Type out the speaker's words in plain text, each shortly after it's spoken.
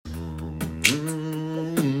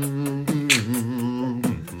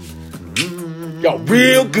Yo,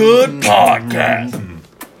 real good podcast.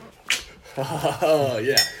 Oh,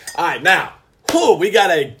 yeah. All right, now, we got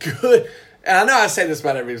a good... And I know I say this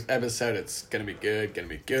about every episode. It's going to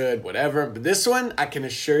be good, whatever. But this one, I can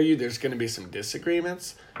assure you there's going to be some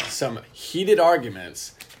disagreements, some heated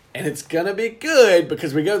arguments. And it's going to be good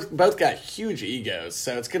because we both got huge egos.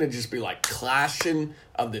 So it's going to just be like clashing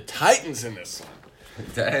of the titans in this one.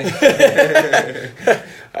 Dang.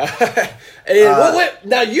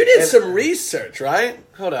 Now, you did some research, right?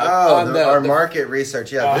 Hold on. Our market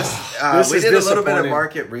research. Yeah, this we is did a little bit of disappointing.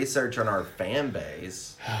 market research on our fan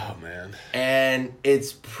base. Oh, man. And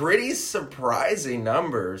it's pretty surprising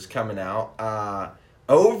numbers coming out.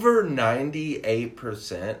 Over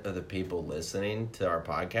 98% of the people listening to our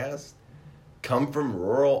podcast come from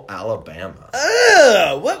rural Alabama.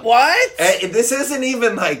 What? And this isn't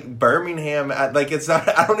even like Birmingham. Like, it's not,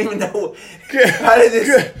 I don't even know. How did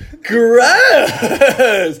this...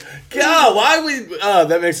 Gross. God, why we... Oh,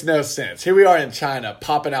 that makes no sense. Here we are in China,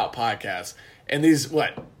 popping out podcasts. And these,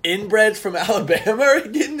 inbreds from Alabama are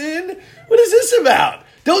getting in? What is this about?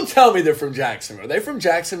 Don't tell me they're from Jacksonville. Are they from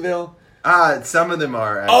Jacksonville? Some of them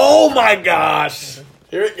are. Oh, my gosh.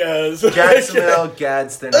 Here it goes. Jacksonville,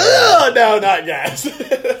 Gadsden. Oh, no, not Gadsden.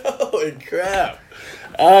 Holy crap.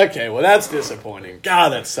 Okay, well, that's disappointing. God,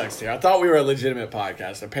 that sucks to hear. I thought we were a legitimate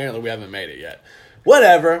podcast. Apparently, we haven't made it yet.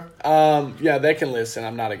 Whatever. Yeah, they can listen.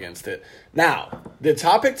 I'm not against it. Now, the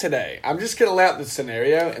topic today, I'm just going to lay out the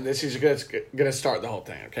scenario, and this is going to start the whole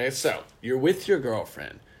thing, okay? So, you're with your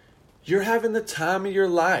girlfriend. You're having the time of your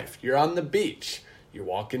life. You're on the beach. You're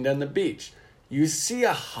walking down the beach. You see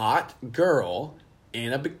a hot girl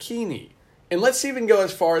in a bikini. And let's even go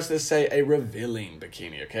as far as to say a revealing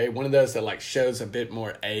bikini, okay? One of those that shows a bit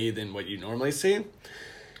more A than what you normally see.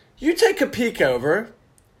 You take a peek over,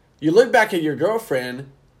 you look back at your girlfriend,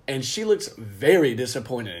 and she looks very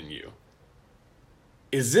disappointed in you.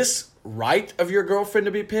 Is this right of your girlfriend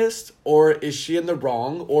to be pissed? Or is she in the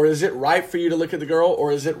wrong? Or is it right for you to look at the girl?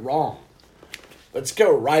 Or is it wrong? Let's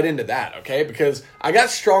go right into that, okay? Because I got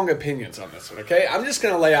strong opinions on this one, okay? I'm just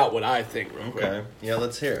going to lay out what I think real quick. Okay. Yeah,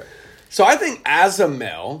 let's hear it. So I think as a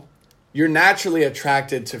male, you're naturally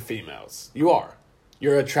attracted to females. You are.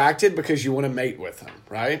 You're attracted because you want to mate with them,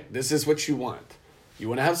 right? This is what you want. You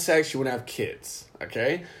want to have sex, you want to have kids,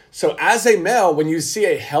 okay? So as a male, when you see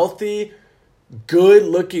a healthy,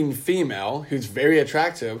 good-looking female who's very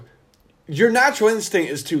attractive, your natural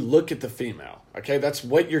instinct is to look at the female, okay? That's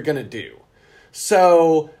what you're going to do.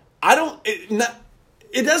 So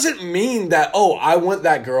it doesn't mean that, I want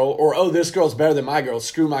that girl, or, this girl's better than my girl.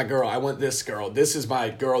 Screw my girl. I want this girl. This is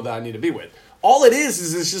my girl that I need to be with. All it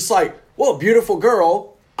is it's just like, well, beautiful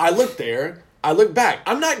girl. I look there. I look back.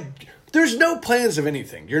 There's no plans of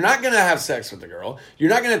anything. You're not going to have sex with the girl. You're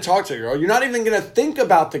not going to talk to the girl. You're not even going to think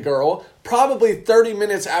about the girl probably 30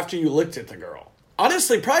 minutes after you looked at the girl.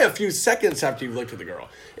 Honestly, probably a few seconds after you've looked at the girl.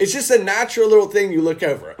 It's just a natural little thing you look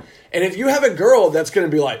over. And if you have a girl that's going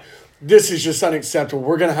to be like, this is just unacceptable,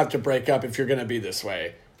 we're going to have to break up if you're going to be this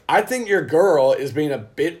way, I think your girl is being a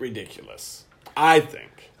bit ridiculous. I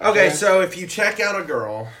think. Okay, so if you check out a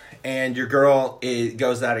girl and your girl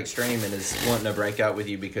goes that extreme and is wanting to break up with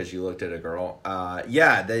you because you looked at a girl,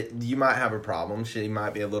 you might have a problem. She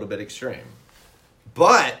might be a little bit extreme.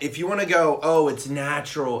 But if you want to go, it's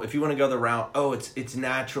natural. If you want to go the route, it's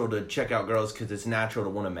natural to check out girls because it's natural to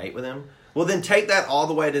want to mate with them. Well, then take that all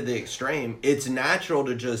the way to the extreme. It's natural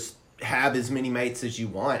to just have as many mates as you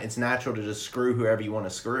want. It's natural to just screw whoever you want to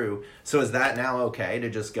screw. So is that now okay to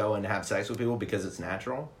just go and have sex with people because it's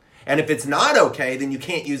natural? And if it's not okay, then you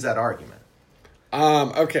can't use that argument.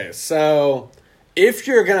 Okay, so if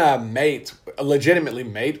you're going to legitimately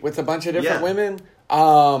mate with a bunch of different women,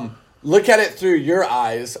 look at it through your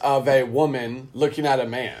eyes of a woman looking at a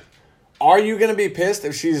man. Are you going to be pissed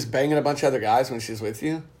if she's banging a bunch of other guys when she's with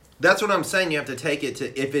you? That's what I'm saying. You have to take it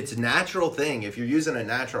to, if it's a natural thing, if you're using a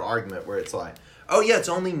natural argument where it's like, it's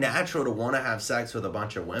only natural to want to have sex with a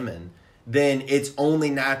bunch of women, then it's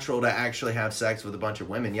only natural to actually have sex with a bunch of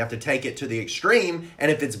women. You have to take it to the extreme,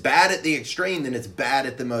 and if it's bad at the extreme, then it's bad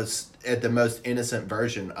at the most innocent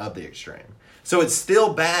version of the extreme. So it's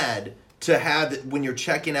still bad to have when you're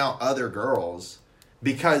checking out other girls,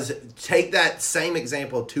 because take that same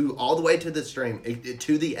example all the way to the extreme,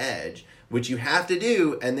 to the edge, which you have to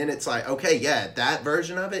do, and then it's like, that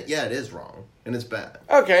version of it, it is wrong, and it's bad.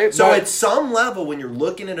 Okay. So at some level, when you're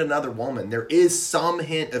looking at another woman, there is some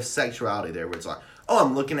hint of sexuality there, where it's like,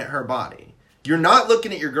 I'm looking at her body. You're not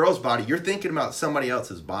looking at your girl's body, you're thinking about somebody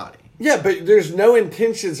else's body. Yeah, but there's no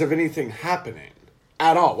intentions of anything happening.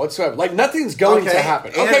 at all whatsoever. Like nothing's going to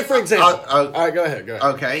happen. Okay, for example. All right, go ahead.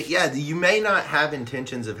 Okay, yeah, you may not have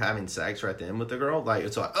intentions of having sex right then with the girl. Like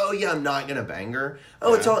it's like, oh yeah, I'm not gonna bang her.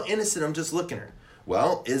 Oh, it's all innocent. I'm just looking at her.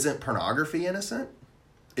 Well, isn't pornography innocent?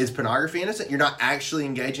 Is pornography innocent? You're not actually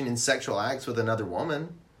engaging in sexual acts with another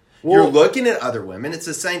woman. Well, you're looking at other women. It's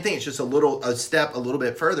the same thing. It's just a step a little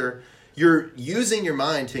bit further. You're using your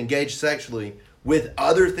mind to engage sexually with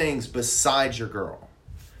other things besides your girl.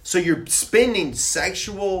 So you're spending your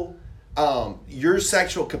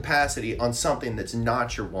sexual capacity on something that's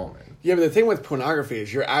not your woman. Yeah, but the thing with pornography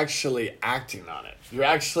is you're actually acting on it. You're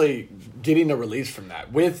actually getting a release from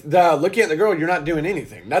that. With the looking at the girl, you're not doing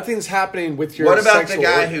anything. Nothing's happening with your. What about the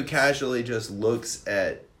guy who casually just looks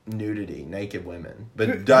at nudity, naked women,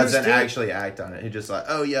 but doesn't actually act on it? He just like,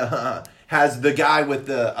 oh yeah, has the guy with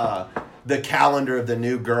the calendar of the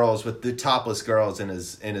new girls with the topless girls in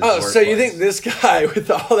his workplace. So you think this guy with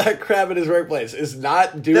all that crap in his workplace is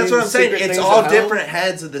not doing? That's what I'm saying. It's all different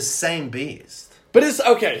heads of the same beast. But it's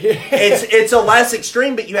okay. it's a less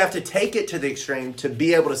extreme, but you have to take it to the extreme to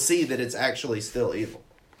be able to see that it's actually still evil.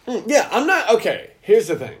 Yeah, I'm not okay. Here's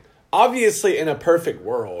the thing. Obviously, in a perfect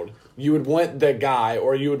world, you would want the guy,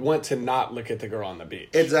 or you would want to not look at the girl on the beach.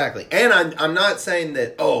 Exactly. And I'm not saying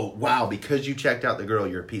that, oh, wow, because you checked out the girl,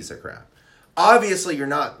 you're a piece of crap. Obviously, you're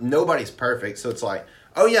not. Nobody's perfect, so it's like,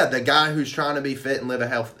 oh yeah, the guy who's trying to be fit and live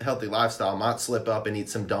a healthy lifestyle might slip up and eat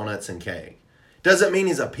some donuts and cake. Doesn't mean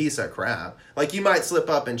he's a piece of crap. Like, you might slip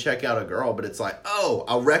up and check out a girl, but it's like, oh,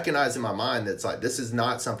 I'll recognize in my mind that it's like, this is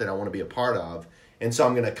not something I want to be a part of, and so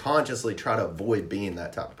I'm going to consciously try to avoid being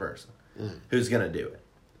that type of person who's going to do it.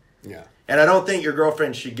 Yeah. And I don't think your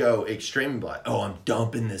girlfriend should go extreme and be like, oh, I'm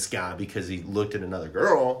dumping this guy because he looked at another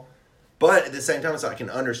girl. But at the same time, it's like, I can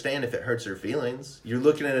understand if it hurts her feelings. You're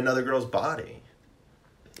looking at another girl's body.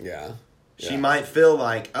 Yeah. She might feel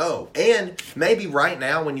like, oh, and maybe right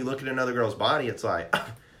now when you look at another girl's body, it's like,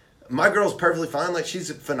 my girl's perfectly fine. Like,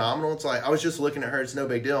 she's phenomenal. It's like, I was just looking at her. It's no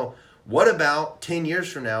big deal. What about 10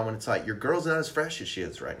 years from now when it's like, your girl's not as fresh as she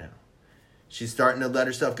is right now? She's starting to let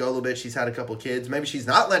herself go a little bit. She's had a couple of kids. Maybe she's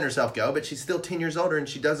not letting herself go, but she's still 10 years older and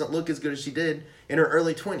she doesn't look as good as she did in her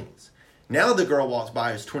early 20s. Now the girl walks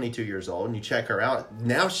by who's 22 years old and you check her out.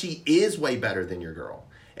 Now she is way better than your girl.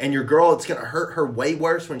 And your girl, it's going to hurt her way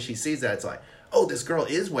worse when she sees that. It's like, oh, this girl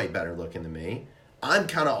is way better looking than me. I'm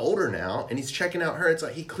kind of older now, and he's checking out her. It's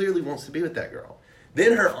like, he clearly wants to be with that girl.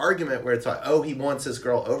 Then her argument where it's like, oh, he wants this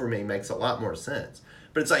girl over me makes a lot more sense.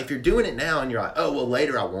 But it's like, if you're doing it now and you're like, oh, well,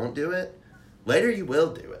 later I won't do it. Later you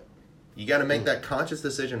will do it. You got to make that conscious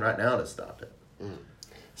decision right now to stop it.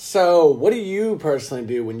 So what do you personally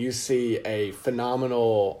do when you see a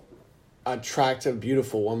phenomenal, attractive,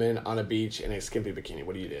 beautiful woman on a beach in a skimpy bikini?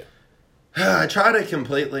 What do you do? I try to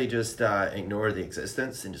completely just ignore the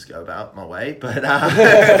existence and just go about my way. But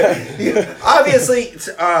obviously,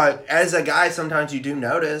 as a guy, sometimes you do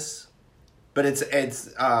notice. But it's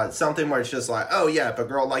something where it's just like, oh yeah, if a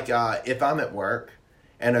girl, like if I'm at work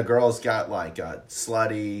and a girl's got like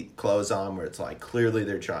slutty clothes on where it's like clearly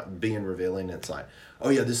they're being revealing. It's like, oh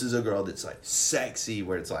yeah, this is a girl that's like sexy,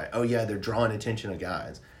 where it's like, oh yeah, they're drawing attention of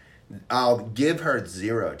guys. I'll give her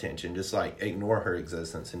zero attention, just like ignore her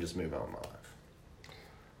existence and just move on with my life.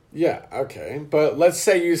 Yeah, okay. But let's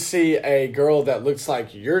say you see a girl that looks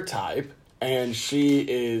like your type and she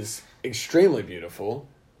is extremely beautiful.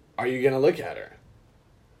 Are you going to look at her?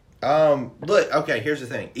 Look, okay, here's the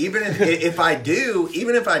thing. Even if I do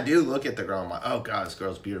look at the girl, I'm like, oh God, this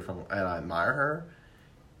girl's beautiful and I admire her.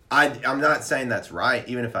 I'm not saying that's right,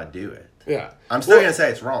 even if I do it. Yeah. I'm still going to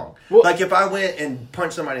say it's wrong. Well, like, if I went and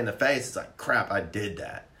punched somebody in the face, it's like, crap, I did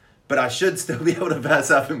that. But I should still be able to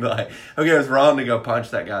pass up and be like, okay, it was wrong to go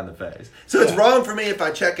punch that guy in the face. So it's wrong for me if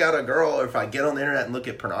I check out a girl or if I get on the internet and look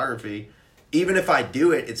at pornography. Even if I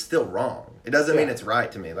do it, it's still wrong. It doesn't mean it's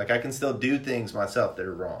right to me. Like, I can still do things myself that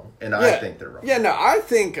are wrong, and I think they're wrong. Yeah, no, I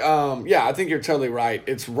think you're totally right.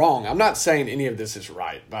 It's wrong. I'm not saying any of this is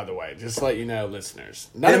right, by the way. Just to let you know, listeners.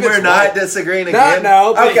 And we're not disagreeing again?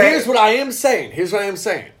 No, but here's what I am saying.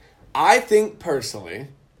 I think, personally,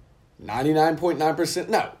 99.9%,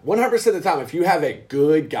 no, 100% of the time, if you have a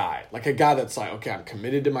good guy, like a guy that's like, okay, I'm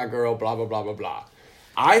committed to my girl, blah, blah, blah, blah, blah.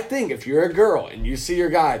 I think if you're a girl and you see your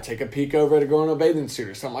guy take a peek over at a girl in a bathing suit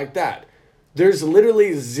or something like that, there's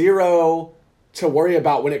literally zero to worry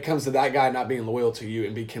about when it comes to that guy not being loyal to you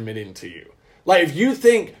and be committing to you. Like, if you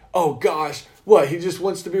think, oh gosh, what, he just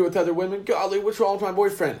wants to be with other women? Golly, what's wrong with my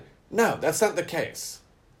boyfriend? No, that's not the case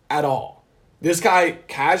at all. This guy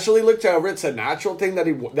casually looked over. It's a natural thing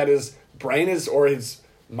that his brain is, or his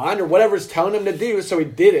mind or whatever is telling him to do, so he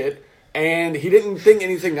did it. And he didn't think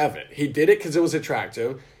anything of it. He did it because it was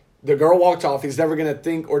attractive. The girl walked off. He's never going to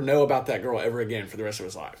think or know about that girl ever again for the rest of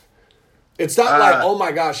his life. It's not like, oh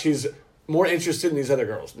my gosh, he's more interested in these other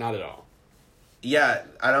girls. Not at all. Yeah,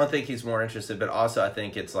 I don't think he's more interested, but also I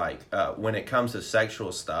think it's like when it comes to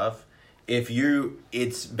sexual stuff,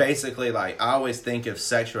 it's basically like, I always think of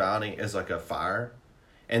sexuality as like a fire.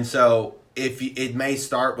 And so it may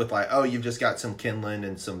start with like, oh, you've just got some kindling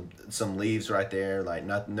and some leaves right there, like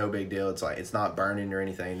no big deal. It's like, it's not burning or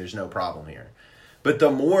anything. There's no problem here. But the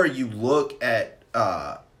more you look at,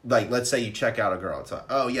 like, let's say you check out a girl, it's like,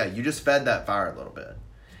 oh yeah, you just fed that fire a little bit.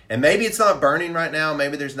 And maybe it's not burning right now.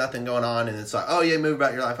 Maybe there's nothing going on. And it's like, oh yeah, move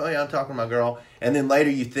about your life. Oh yeah, I'm talking to my girl. And then later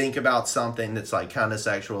you think about something that's like kind of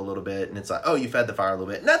sexual a little bit. And it's like, oh, you fed the fire a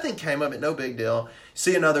little bit. Nothing came of it. No big deal.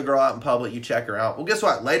 See another girl out in public. You check her out. Well, guess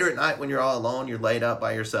what? Later at night when you're all alone, you're laid up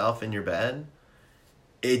by yourself in your bed.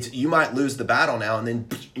 You might lose the battle now. And then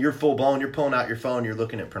you're full blown. You're pulling out your phone. You're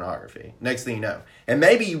looking at pornography. Next thing you know. And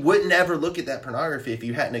maybe you wouldn't ever look at that pornography if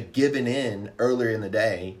you hadn't have given in earlier in the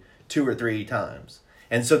day 2 or 3 times.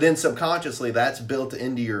 And so then subconsciously that's built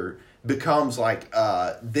into becomes like,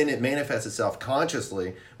 then it manifests itself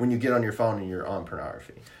consciously when you get on your phone and you're on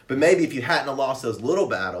pornography. But maybe if you hadn't have lost those little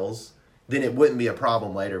battles, then it wouldn't be a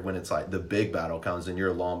problem later when it's like the big battle comes and you're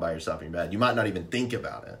alone by yourself in your bed. You might not even think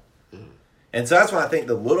about it. And so that's why I think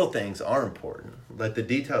the little things are important. Like the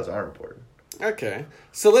details are important. Okay.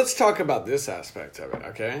 So let's talk about this aspect of it,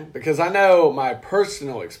 okay? Because I know my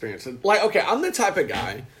personal experience. Like, okay, I'm the type of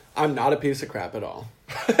guy, I'm not a piece of crap at all.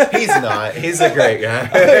 He's not. He's a great guy.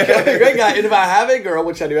 Okay, I'm a great guy. And if I have a girl,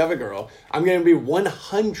 which I do have a girl, I'm going to be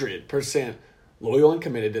 100% loyal and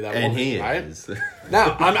committed to that woman. And he right? is.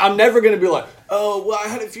 Now, I'm never going to be like, oh, well, I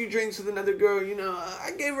had a few drinks with another girl, you know,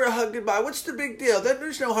 I gave her a hug goodbye. What's the big deal?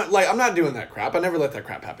 There's no hug. Like, I'm not doing that crap. I never let that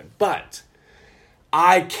crap happen. But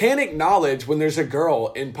I can acknowledge when there's a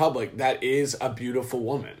girl in public that is a beautiful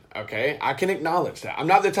woman, okay? I can acknowledge that. I'm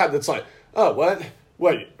not the type that's like, oh, what?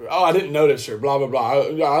 Wait, oh, I didn't notice her, blah, blah,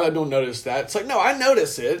 blah. I don't notice that. It's like, no, I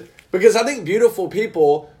notice it because I think beautiful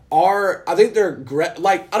people I think they're great.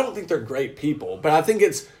 Like, I don't think they're great people, but I think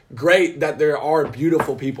it's great that there are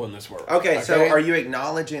beautiful people in this world. Okay, so are you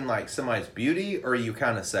acknowledging like somebody's beauty or are you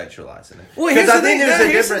kind of sexualizing it? Well, here's the thing. There's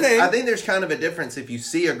a difference. I think there's kind of a difference if you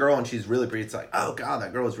see a girl and she's really pretty. It's like, oh God,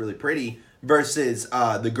 that girl is really pretty versus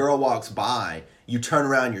the girl walks by, you turn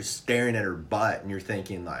around, you're staring at her butt and you're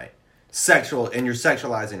thinking like, sexual, and you're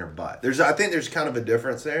sexualizing her butt. I think there's kind of a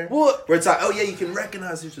difference there. Well, where it's like, oh yeah, you can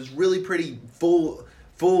recognize there's this really pretty full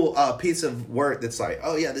piece of work that's like,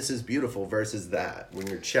 oh yeah, this is beautiful versus that when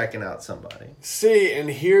you're checking out somebody. See, and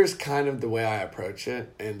here's kind of the way I approach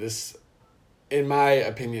it, and this, in my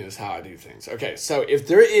opinion, is how I do things. Okay, so if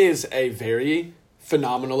there is a very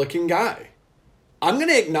phenomenal looking guy, I'm going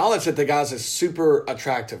to acknowledge that the guy's a super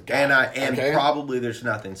attractive guy. And probably there's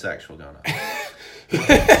nothing sexual going on.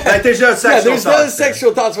 Like there's no sexual there's no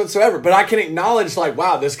sexual thoughts whatsoever, but I can acknowledge like,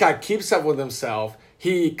 wow, this guy keeps up with himself.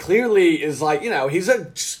 He clearly is like, you know, he's a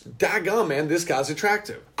daggum, man, this guy's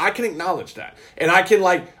attractive. I can acknowledge that. And I can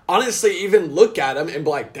like honestly even look at him and be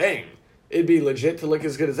like, dang, it'd be legit to look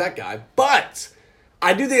as good as that guy. But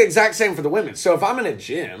I do the exact same for the women. So if I'm in a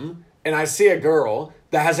gym and I see a girl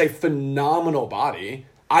that has a phenomenal body,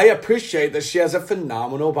 I appreciate that she has a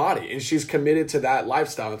phenomenal body and she's committed to that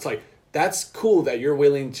lifestyle. It's like, that's cool that you're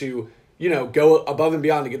willing to, you know, go above and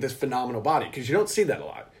beyond to get this phenomenal body because you don't see that a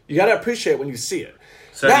lot. You got to appreciate when you see it.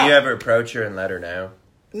 So now, do you ever approach her and let her know?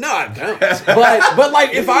 No, I don't. but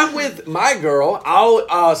like if I'm with my girl,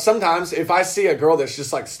 I'll sometimes if I see a girl that's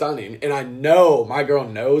just like stunning and I know my girl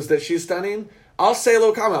knows that she's stunning, I'll say a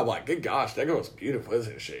little comment. I'm like, good gosh, that girl's beautiful,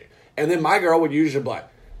 isn't she? And then my girl would usually be like,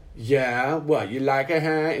 yeah, well, you like her,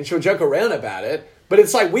 huh? And she'll joke around about it. But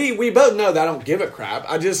it's like we both know that I don't give a crap.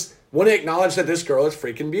 I just want to acknowledge that this girl is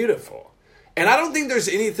freaking beautiful. And I don't think there's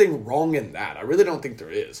anything wrong in that. I really don't think there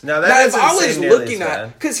is. No, that if I was looking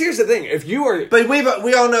at, because here's the thing: if you were, but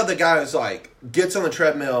we all know the guy who's like gets on the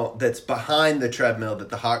treadmill that's behind the treadmill that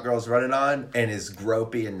the hot girl's running on and is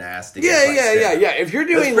gropey and nasty. Yeah. If you're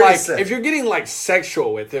doing like, if you're getting like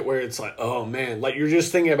sexual with it, where it's like, oh man, like you're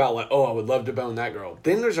just thinking about like, oh, I would love to bone that girl.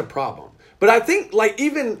 Then there's a problem. But I think, like,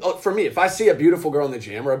 even for me, if I see a beautiful girl in the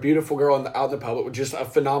gym or a beautiful girl out in the public with just a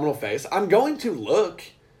phenomenal face, I'm going to look.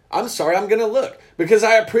 I'm sorry, I'm going to look. Because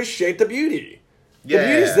I appreciate the beauty. The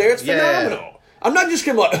beauty's there. It's phenomenal. Yeah. I'm not just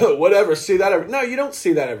going to be like, oh, whatever, see that. No, you don't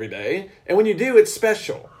see that every day. And when you do, it's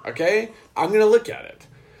special, okay? I'm going to look at it.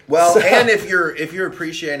 Well, and if you're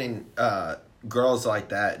appreciating girls like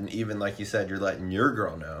that, and even, like you said, you're letting your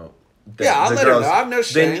girl know. I'll let her know. I have no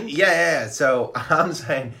shame. So I'm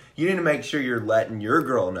saying you need to make sure you're letting your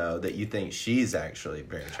girl know that you think she's actually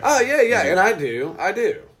very attractive. Oh, yeah. And I do.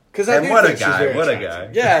 Because I And do what a think she's guy, very what a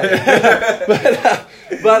attractive. guy. Yeah.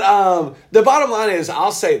 but the bottom line is,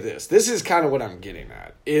 I'll say this. This is kind of what I'm getting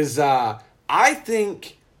at. Is I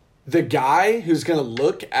think the guy who's going to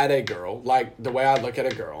look at a girl, like the way I look at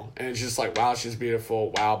a girl, and it's just like, wow, she's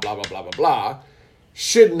beautiful, wow, blah, blah, blah, blah, blah,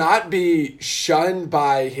 should not be shunned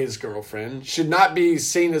by his girlfriend, should not be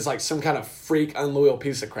seen as like some kind of freak, unloyal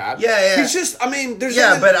piece of crap. Yeah. He's just, I mean, there's...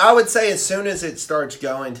 Yeah, but I would say as soon as it starts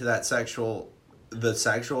going to that sexual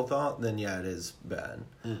thought, then yeah, it is bad.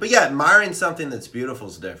 But yeah, admiring something that's beautiful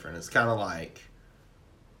is different. It's kind of like,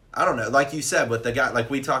 I don't know, like you said, with the guy, like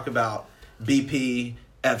we talk about BP,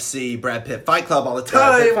 FC, Brad Pitt, Fight Club all the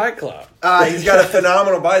time. Fight Club. He's got a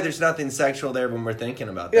phenomenal body. There's nothing sexual there when we're thinking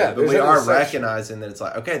about that. Yeah, but there's we nothing are sexual. recognizing that it's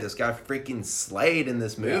like, okay, this guy freaking slayed in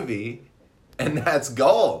this movie, and that's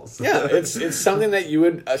goals. Yeah, it's something that you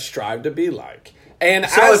would strive to be like. And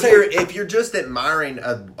So as if you're just admiring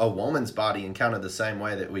a woman's body in kind of the same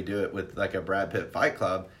way that we do it with like a Brad Pitt Fight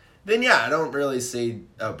Club, then yeah, I don't really see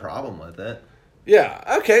a problem with it.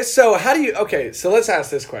 Yeah. Okay. So so let's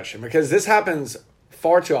ask this question, because this happens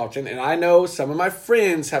far too often, and I know some of my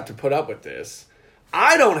friends have to put up with this.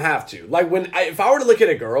 I don't have to. Like if I were to look at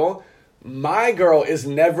a girl, my girl is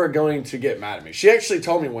never going to get mad at me. She actually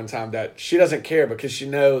told me one time that she doesn't care because she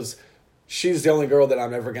knows she's the only girl that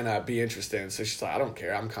I'm ever going to be interested in. So she's like, I don't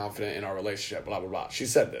care. I'm confident in our relationship, blah, blah, blah. She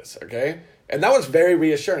said this, okay? And that was very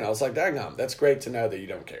reassuring. I was like, daggum, that's great to know that you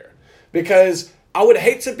don't care. Because I would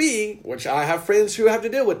hate to be, which I have friends who have to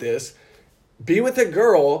deal with this, be with a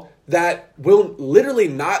girl that will literally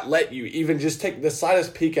not let you even just take the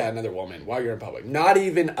slightest peek at another woman while you're in public. Not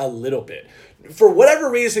even a little bit. For whatever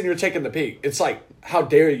reason you're taking the peek, it's like, how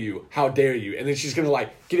dare you? How dare you? And then she's going to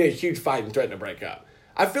like get in a huge fight and threaten to break up.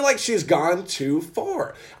 I feel like she's gone too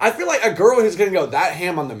far. I feel like a girl who's going to go that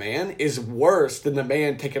ham on the man is worse than the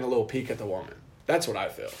man taking a little peek at the woman. That's what I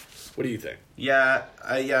feel. What do you think? Yeah,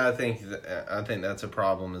 I think that's a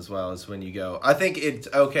problem as well, is when you go. I think it's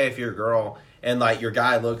okay if you're a girl and like your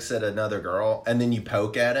guy looks at another girl and then you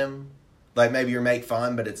poke at him. Like maybe you make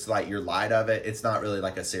fun, but it's like you're light of it. It's not really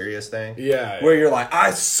like a serious thing. Yeah. Where you're like,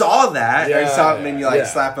 I saw that or something, and you like yeah.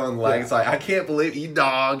 slap him on the leg. Yeah. It's like, I can't believe you,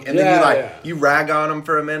 dog. And Yeah, then you yeah. you rag on them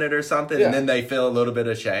for a minute or something, Yeah. and then they feel a little bit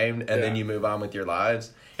ashamed, and then you move on with your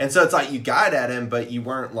lives. And so it's like you got at him, but you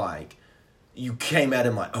weren't like, you came at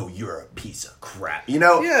him like, oh, you're a piece of crap, you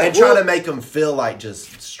know? Yeah, and trying to make him feel like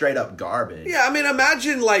just straight up garbage. Yeah, I mean,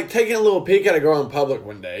 imagine like taking a little peek at a girl in public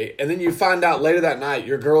one day, and then you find out later that night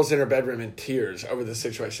your girl's in her bedroom in tears over the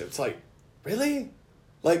situation. It's like, really?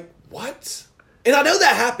 Like, what? And I know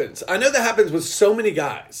that happens. I know that happens with so many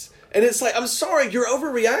guys. And it's like, I'm sorry, you're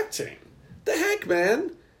overreacting. The heck,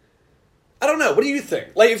 man? I don't know. What do you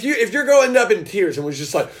think? Like, if your girl ended up in tears and was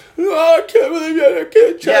just like, oh, I can't believe I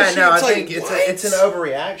can't trust Yeah, you. no, It's I like, think what? it's an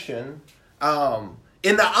overreaction.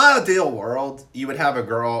 In the ideal world, you would have a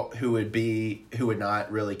girl who would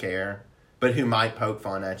not really care, but who might poke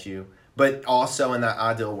fun at you. But also in that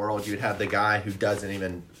ideal world, you'd have the guy who doesn't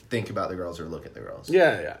even think about the girls or look at the girls.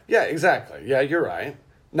 Yeah, exactly. Yeah, you're right.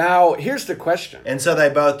 Now, here's the question. And so they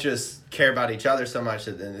both just care about each other so much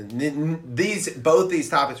that both these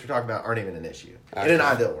topics we're talking about aren't even an issue in an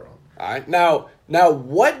ideal world. All right. Now,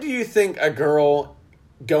 what do you think a girl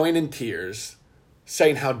going in tears,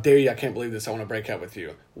 saying, how dare you, I can't believe this, I want to break up with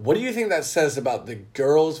you. What do you think that says about the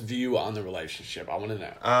girl's view on the relationship? I want to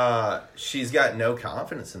know. She's got no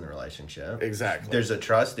confidence in the relationship. Exactly. There's a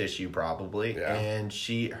trust issue probably, Yeah. and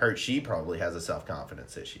she probably has a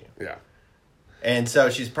self-confidence issue. Yeah. And so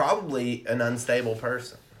she's probably an unstable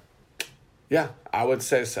person. Yeah, I would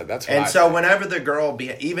say so. That's what And I so think. whenever the girl,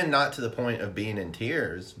 even not to the point of being in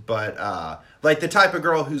tears, but like the type of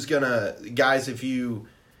girl who's gonna, guys, if you've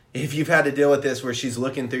had to deal with this where she's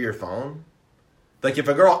looking through your phone, like if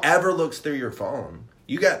a girl ever looks through your phone,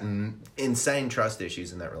 you got insane trust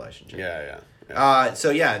issues in that relationship. Yeah. So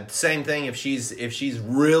yeah, same thing. If she's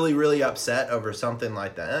really, really upset over something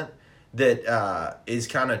like that is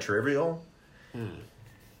kind of trivial,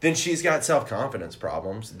 then she's got self-confidence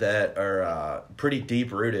problems that are pretty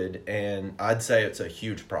deep-rooted, and I'd say it's a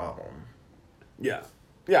huge problem. Yeah.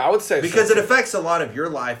 Yeah, I would say Because so. it affects a lot of your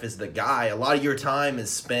life as the guy. A lot of your time is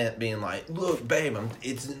spent being like, look, babe,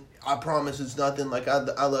 I promise it's nothing, like,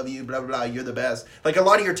 I love you, blah, blah, blah, you're the best. Like, a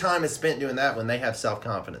lot of your time is spent doing that when they have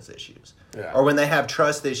self-confidence issues. Yeah. Or when they have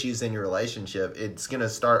trust issues in your relationship, it's going to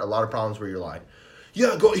start a lot of problems where you're like,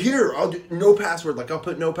 yeah, go here, I'll do no password. Like, I'll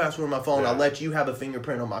put no password on my phone. Yeah. I'll let you have a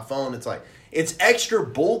fingerprint on my phone. It's like, it's extra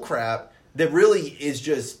bull crap that really is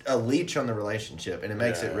just a leech on the relationship, and it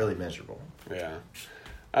makes it really miserable. Yeah.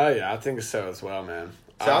 Oh, yeah, I think so as well, man.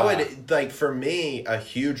 So I would, like, for me, a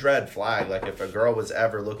huge red flag, like, if a girl was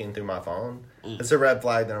ever looking through my phone, it's a red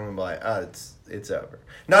flag that I'm going to be like, oh, it's over.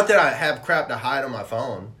 Not that I have crap to hide on my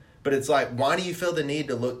phone, but it's like, why do you feel the need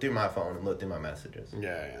to look through my phone and look through my messages?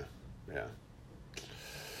 Yeah.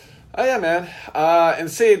 Oh, yeah, man. And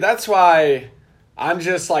see, that's why I'm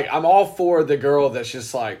just like, I'm all for the girl that's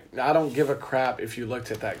just like, I don't give a crap if you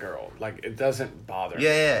looked at that girl. Like, it doesn't bother me.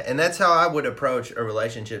 Yeah, and that's how I would approach a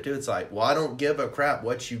relationship too. It's like, well, I don't give a crap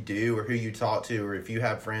what you do or who you talk to or if you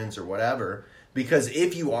have friends or whatever. Because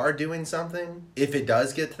if you are doing something, if it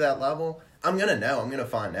does get to that level, I'm going to know. I'm going to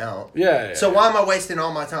find out. Yeah. So why am I wasting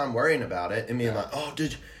all my time worrying about it and being like, oh,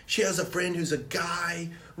 she has a friend who's a guy,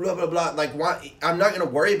 blah, blah, blah. Like, why? I'm not going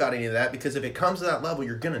to worry about any of that because if it comes to that level,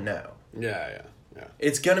 you're going to know. Yeah.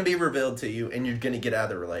 It's going to be revealed to you, and you're going to get out of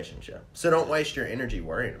the relationship. So don't waste your energy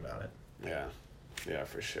worrying about it. Yeah,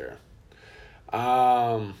 for sure.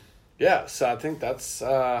 Yeah, so I think that's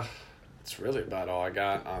really about all I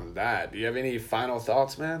got on that. Do you have any final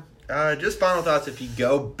thoughts, man? Just final thoughts. If you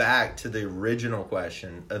go back to the original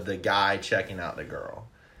question of the guy checking out the girl,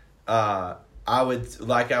 I would,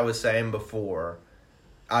 like I was saying before,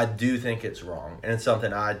 I do think it's wrong, and it's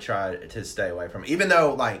something I try to stay away from. Even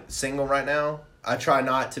though, like, single right now, I try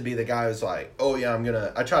not to be the guy who's like, oh yeah,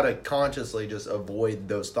 I try to consciously just avoid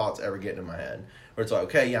those thoughts ever getting in my head. Where it's like,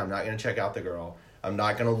 okay, yeah, I'm not going to check out the girl. I'm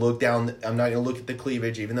not going to look down, I'm not going to look at the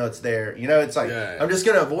cleavage even though it's there. You know, it's like, I'm just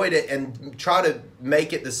going to avoid it and try to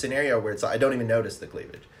make it the scenario where it's like, I don't even notice the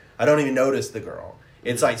cleavage. I don't even notice the girl.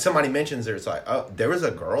 It's like somebody mentions her, it's like, oh, there was a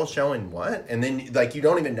girl showing what? And then, like, you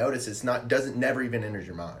don't even notice, never even enters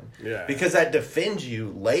your mind. Yeah. Because that defends you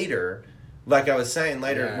later, like I was saying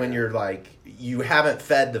later, when you're like, you haven't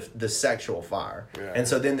fed the sexual fire. Yeah. And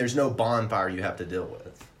so then there's no bonfire you have to deal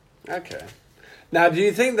with. Okay. Now, do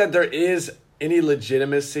you think that there is any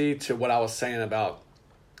legitimacy to what I was saying about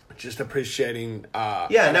just appreciating I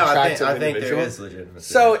think there is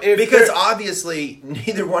legitimacy. So because obviously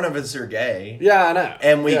neither one of us are gay. Yeah, I know.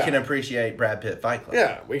 And we can appreciate Brad Pitt Fight Club.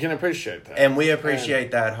 Yeah, we can appreciate that. And we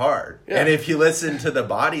appreciate that hard. Yeah. And if you listen to the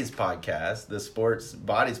Bodies podcast, the Sports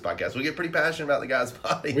Bodies podcast, we get pretty passionate about the guy's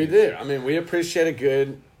body. We do. I mean, we appreciate a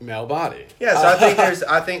good male body. Yeah, so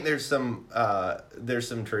I think there's some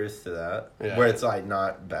truth to that. Yeah. Where it's like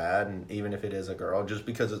not bad, and even if it is a girl, just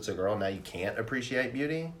because it's a girl, now you can't appreciate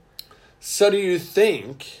beauty. So do you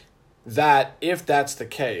think that if that's the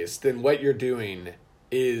case, then what you're doing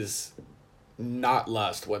is not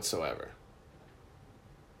lust whatsoever?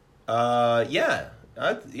 Yeah,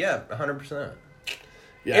 100%.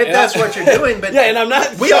 Yeah, if that's what you're doing, but and I'm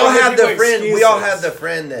not. We all have the friend. We all have the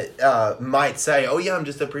friend that might say, "Oh yeah, I'm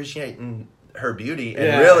just appreciating her beauty,"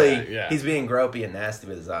 and he's being gropey and nasty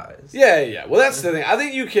with his eyes. Yeah. Well, that's the thing. I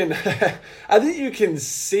think you can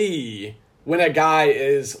see when a guy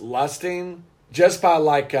is lusting just by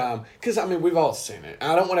like, because I mean we've all seen it.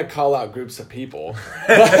 I don't want to call out groups of people,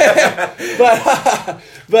 but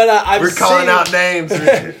I've calling out names.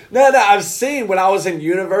 No, I've seen when I was in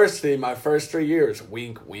university, my first 3 years.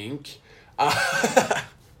 Wink, wink. I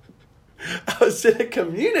was in a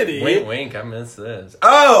community. Wink, wink. I missed this.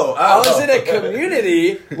 I was in a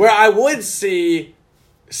community where I would see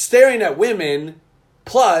staring at women.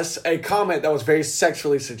 Plus a comment that was very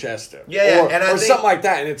sexually suggestive. Or something like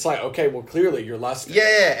that. And it's like, okay, well, clearly you're lusting.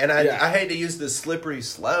 And I hate to use the slippery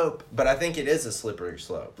slope, but I think it is a slippery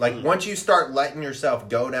slope. Like, once you start letting yourself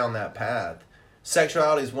go down that path,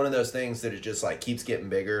 sexuality is one of those things that it just, like, keeps getting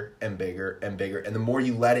bigger and bigger and bigger. And the more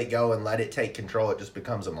you let it go and let it take control, it just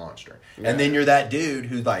becomes a monster. Yeah. And then you're that dude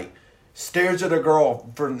who, like, stares at a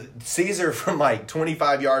girl, sees her from like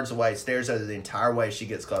 25 yards away, stares at her the entire way she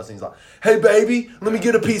gets close, and he's like, "Hey baby, let me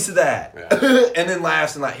get a piece of that," and then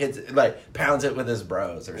laughs and like hits it, like pounds it with his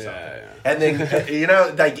bros or something. And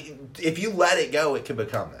then like if you let it go, it could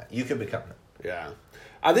become that. You could become that. Yeah,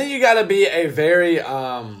 I think you got to be a very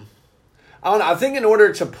I don't know. I think in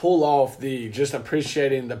order to pull off the just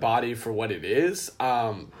appreciating the body for what it is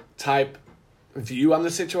type view on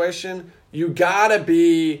the situation, you gotta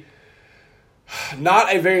be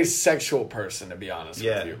not a very sexual person, to be honest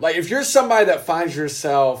with you. Like, if you're somebody that finds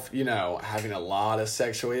yourself, having a lot of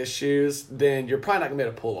sexual issues, then you're probably not going to be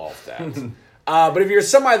able to pull off that. But if you're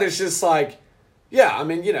somebody that's just like, I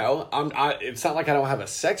mean, it's not like I don't have a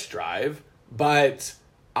sex drive, but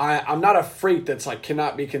I'm not a freak that's like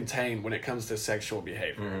cannot be contained when it comes to sexual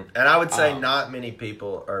behavior. Mm-hmm. And I would say not many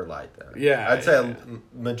people are like that. Yeah. I'd say a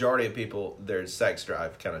majority of people, their sex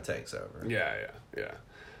drive kind of takes over. Yeah.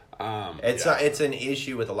 It's an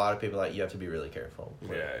issue with a lot of people. Like, you have to be really careful.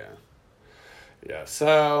 Yeah,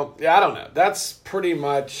 so, I don't know. That's pretty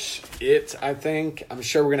much it, I think. I'm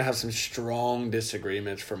sure we're going to have some strong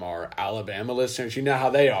disagreements from our Alabama listeners. You know how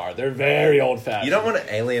they are. They're very old-fashioned. You don't want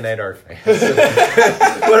to alienate our fans.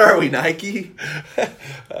 What are we, Nike?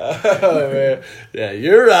 Oh, man. Yeah,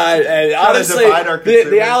 you're right. And honestly,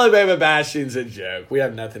 the Alabama bashing's a joke. We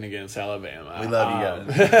have nothing against Alabama. We love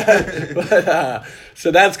you guys. So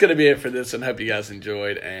that's going to be it for this one. Hope you guys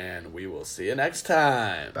enjoyed, and we will see you next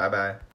time. Bye-bye.